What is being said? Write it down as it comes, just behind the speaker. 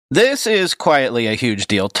This is quietly a huge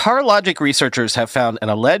deal. Tarlogic researchers have found an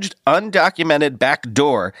alleged undocumented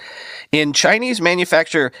backdoor in Chinese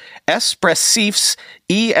manufacturer Espressif's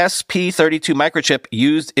ESP32 Microchip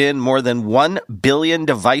used in more than 1 billion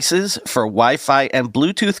devices for Wi-Fi and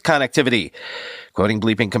Bluetooth connectivity. Quoting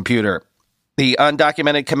Bleeping Computer, the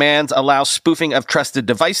undocumented commands allow spoofing of trusted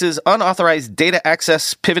devices, unauthorized data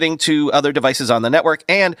access, pivoting to other devices on the network,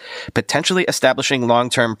 and potentially establishing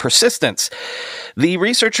long-term persistence. The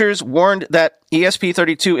researchers warned that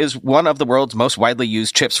ESP32 is one of the world's most widely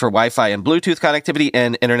used chips for Wi-Fi and Bluetooth connectivity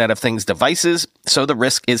in Internet of Things devices, so the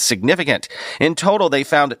risk is significant. In total, they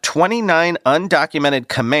found 29 undocumented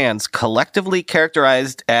commands collectively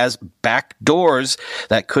characterized as backdoors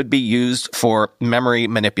that could be used for memory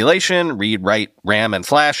manipulation, read, write, RAM, and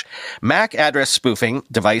flash, MAC address spoofing,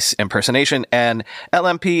 device impersonation, and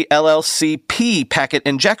LLCP packet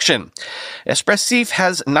injection. Espressif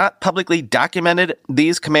has not publicly documented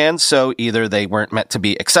these commands, so either they weren't meant to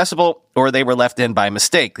be accessible or they were left in by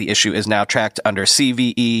mistake. The issue is now tracked under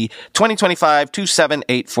CVE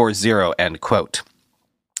 2025-27840, end quote.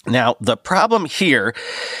 Now, the problem here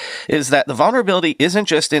is that the vulnerability isn't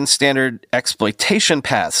just in standard exploitation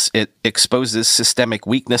paths. It exposes systemic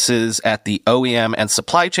weaknesses at the OEM and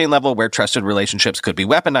supply chain level where trusted relationships could be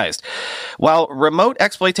weaponized. While remote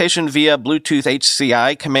exploitation via Bluetooth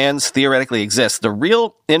HCI commands theoretically exist, the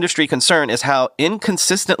real industry concern is how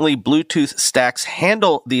inconsistently Bluetooth stacks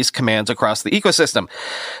handle these commands across the ecosystem.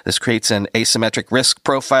 This creates an asymmetric risk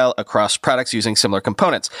profile across products using similar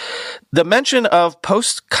components. The mention of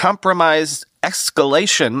post-compromised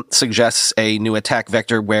escalation suggests a new attack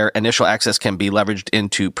vector where initial access can be leveraged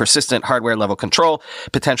into persistent hardware-level control,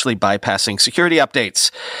 potentially bypassing security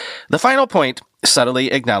updates. The final point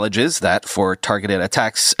subtly acknowledges that for targeted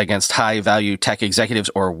attacks against high-value tech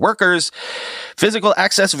executives or workers, physical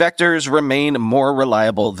access vectors remain more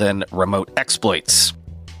reliable than remote exploits.